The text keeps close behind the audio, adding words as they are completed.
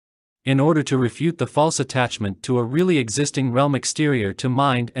In order to refute the false attachment to a really existing realm exterior to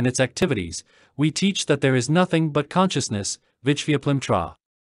mind and its activities, we teach that there is nothing but consciousness, vichvyaplimtra.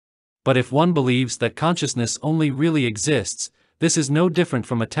 But if one believes that consciousness only really exists, this is no different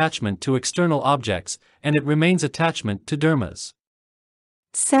from attachment to external objects, and it remains attachment to dharmas.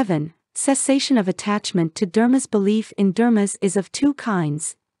 7. Cessation of attachment to dharmas. Belief in dharmas is of two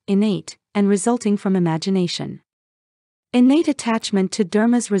kinds, innate, and resulting from imagination. Innate attachment to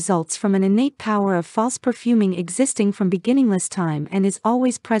dharmas results from an innate power of false perfuming existing from beginningless time and is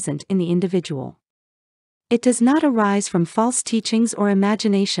always present in the individual. It does not arise from false teachings or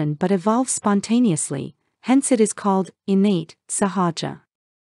imagination but evolves spontaneously, hence it is called innate, sahaja.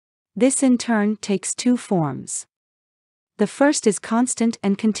 This in turn takes two forms. The first is constant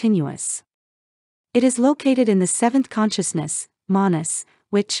and continuous. It is located in the seventh consciousness, manas,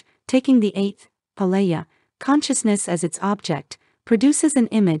 which, taking the eighth, palaya, consciousness as its object, produces an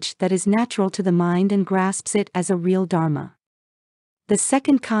image that is natural to the mind and grasps it as a real dharma. The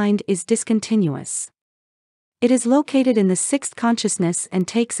second kind is discontinuous. It is located in the sixth consciousness and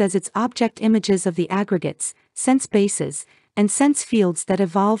takes as its object images of the aggregates, sense bases, and sense fields that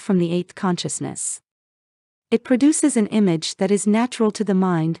evolve from the eighth consciousness. It produces an image that is natural to the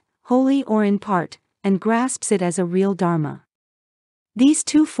mind, wholly or in part, and grasps it as a real dharma. These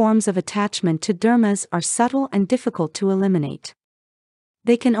two forms of attachment to dharmas are subtle and difficult to eliminate.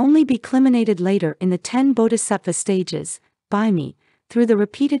 They can only be eliminated later in the 10 bodhisattva stages, by me, through the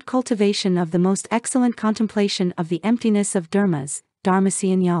repeated cultivation of the most excellent contemplation of the emptiness of dharmas,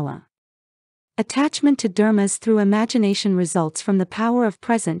 dharmasya. Attachment to dharmas through imagination results from the power of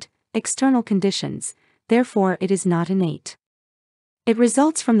present, external conditions, therefore it is not innate. It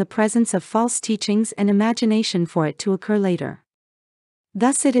results from the presence of false teachings and imagination for it to occur later.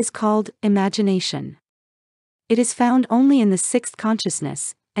 Thus it is called imagination. It is found only in the sixth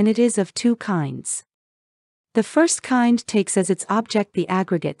consciousness, and it is of two kinds. The first kind takes as its object the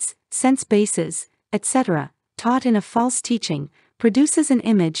aggregates, sense bases, etc., taught in a false teaching, produces an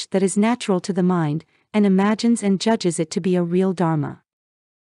image that is natural to the mind, and imagines and judges it to be a real dharma.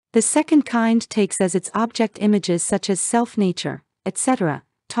 The second kind takes as its object images such as self-nature, etc.,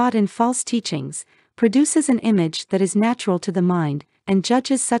 taught in false teachings, produces an image that is natural to the mind, and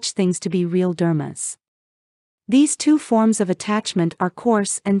judges such things to be real dharmas. These two forms of attachment are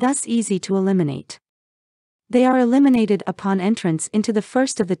coarse and thus easy to eliminate. They are eliminated upon entrance into the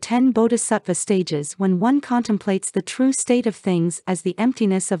first of the 10 bodhisattva stages when one contemplates the true state of things as the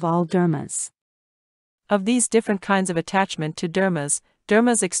emptiness of all dharmas. Of these different kinds of attachment to dharmas,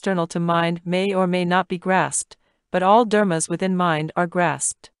 dharmas external to mind may or may not be grasped, but all dharmas within mind are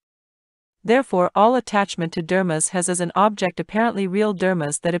grasped. Therefore all attachment to dharmas has as an object apparently real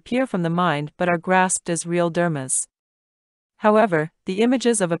dharmas that appear from the mind but are grasped as real dharmas. However, the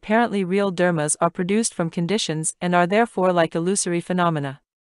images of apparently real dharmas are produced from conditions and are therefore like illusory phenomena.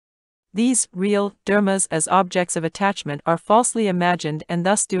 These real dharmas as objects of attachment are falsely imagined and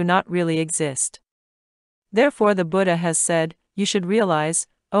thus do not really exist. Therefore the Buddha has said, "You should realize,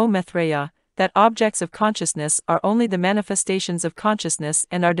 O Maitreya, that objects of consciousness are only the manifestations of consciousness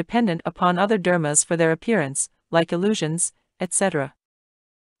and are dependent upon other dharmas for their appearance, like illusions, etc.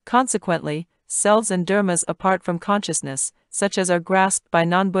 Consequently, selves and dharmas apart from consciousness, such as are grasped by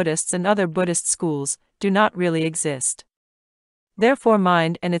non-Buddhists and other Buddhist schools, do not really exist. Therefore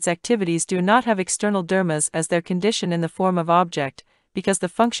mind and its activities do not have external dharmas as their condition in the form of object, because the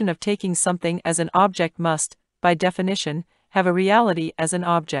function of taking something as an object must, by definition, have a reality as an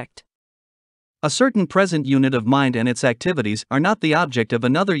object. A certain present unit of mind and its activities are not the object of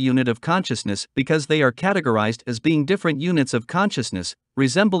another unit of consciousness because they are categorized as being different units of consciousness,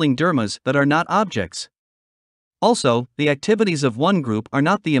 resembling dharmas that are not objects. Also, the activities of one group are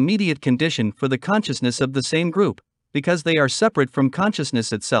not the immediate condition for the consciousness of the same group, because they are separate from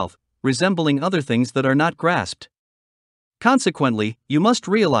consciousness itself, resembling other things that are not grasped. Consequently, you must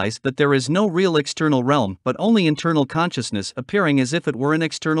realize that there is no real external realm but only internal consciousness appearing as if it were an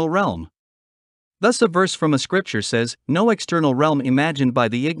external realm. Thus a verse from a scripture says, "No external realm imagined by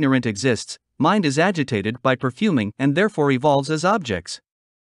the ignorant exists, mind is agitated by perfuming and therefore evolves as objects."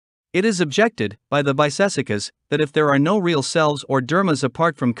 It is objected, by the Vaisesikas, that if there are no real selves or dharmas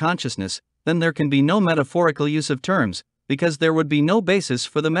apart from consciousness, then there can be no metaphorical use of terms, because there would be no basis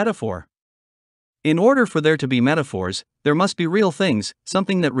for the metaphor. In order for there to be metaphors, there must be real things,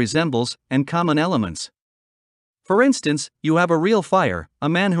 something that resembles, and common elements. For instance, you have a real fire, a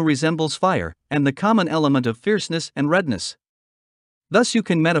man who resembles fire, and the common element of fierceness and redness. Thus you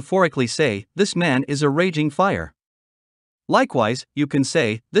can metaphorically say, "This man is a raging fire." Likewise, you can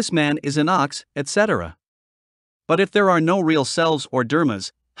say, "This man is an ox," etc. But if there are no real selves or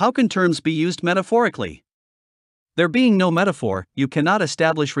dharmas, How can terms be used metaphorically? There being no metaphor, you cannot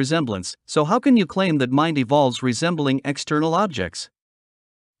establish resemblance, so how can you claim that mind evolves resembling external objects?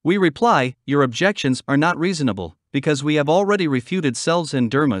 We reply, your objections are not reasonable, because we have already refuted selves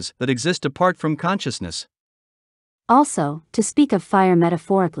and dharmas that exist apart from consciousness. Also, to speak of fire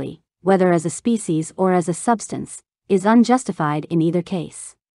metaphorically, whether as a species or as a substance, is unjustified in either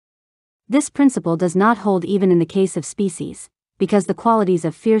case. This principle does not hold even in the case of species, because the qualities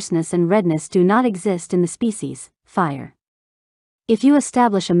of fierceness and redness do not exist in the species, fire. If you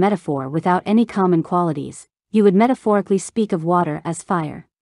establish a metaphor without any common qualities, you would metaphorically speak of water as fire.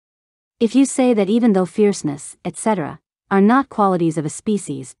 If you say that even though fierceness, etc., are not qualities of a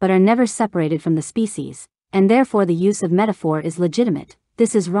species but are never separated from the species, and therefore the use of metaphor is legitimate,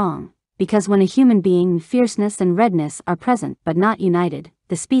 this is wrong, because when a human being, fierceness and redness are present but not united,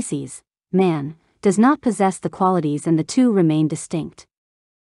 the species, man, does not possess the qualities and the two remain distinct.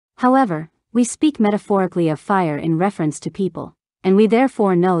 However, we speak metaphorically of fire in reference to people, and we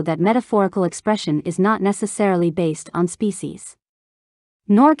therefore know that metaphorical expression is not necessarily based on species.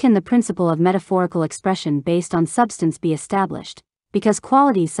 Nor can the principle of metaphorical expression based on substance be established, because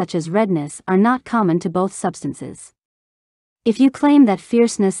qualities such as redness are not common to both substances. If you claim that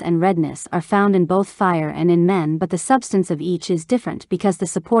fierceness and redness are found in both fire and in men but the substance of each is different because the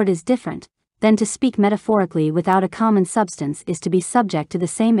support is different, then to speak metaphorically without a common substance is to be subject to the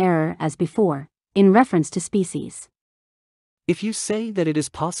same error as before, in reference to species. If you say that it is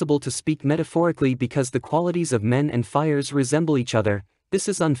possible to speak metaphorically because the qualities of men and fires resemble each other, this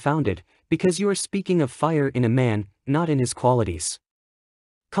is unfounded, because you are speaking of fire in a man, not in his qualities.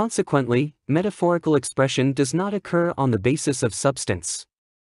 Consequently, metaphorical expression does not occur on the basis of substance.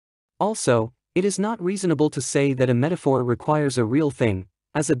 Also, it is not reasonable to say that a metaphor requires a real thing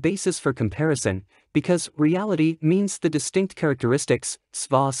as a basis for comparison, because reality means the distinct characteristics,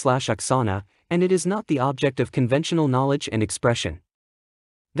 sva/aksana, and it is not the object of conventional knowledge and expression.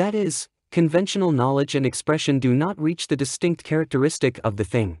 That is, conventional knowledge and expression do not reach the distinct characteristic of the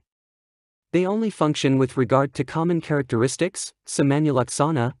thing. They only function with regard to common characteristics,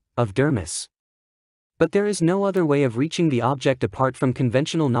 samanya-laksana, of Dharmas. But there is no other way of reaching the object apart from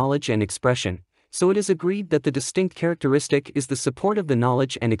conventional knowledge and expression, so it is agreed that the distinct characteristic is the support of the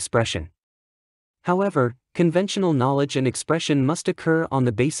knowledge and expression. However, conventional knowledge and expression must occur on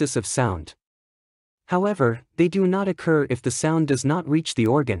the basis of sound. However, they do not occur if the sound does not reach the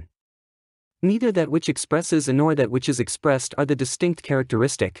organ. Neither that which expresses nor that which is expressed are the distinct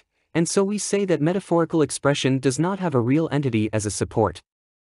characteristic, and so we say that metaphorical expression does not have a real entity as a support.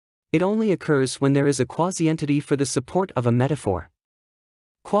 It only occurs when there is a quasi-entity for the support of a metaphor.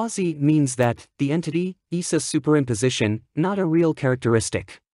 Quasi means that the entity is a superimposition, not a real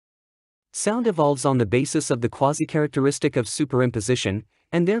characteristic. Sound evolves on the basis of the quasi-characteristic of superimposition,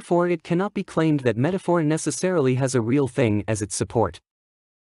 and therefore it cannot be claimed that metaphor necessarily has a real thing as its support.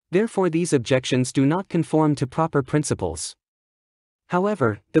 Therefore these objections do not conform to proper principles.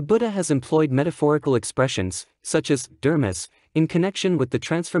 However, the Buddha has employed metaphorical expressions, such as dharmas, in connection with the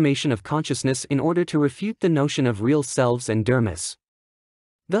transformation of consciousness in order to refute the notion of real selves and dharmas.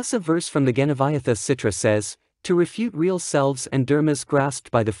 Thus a verse from the Ghanavyitha Siitra says, "To refute real selves and dharmas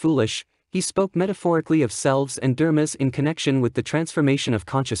grasped by the foolish, he spoke metaphorically of selves and dharmas in connection with the transformation of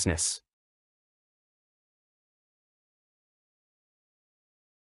consciousness."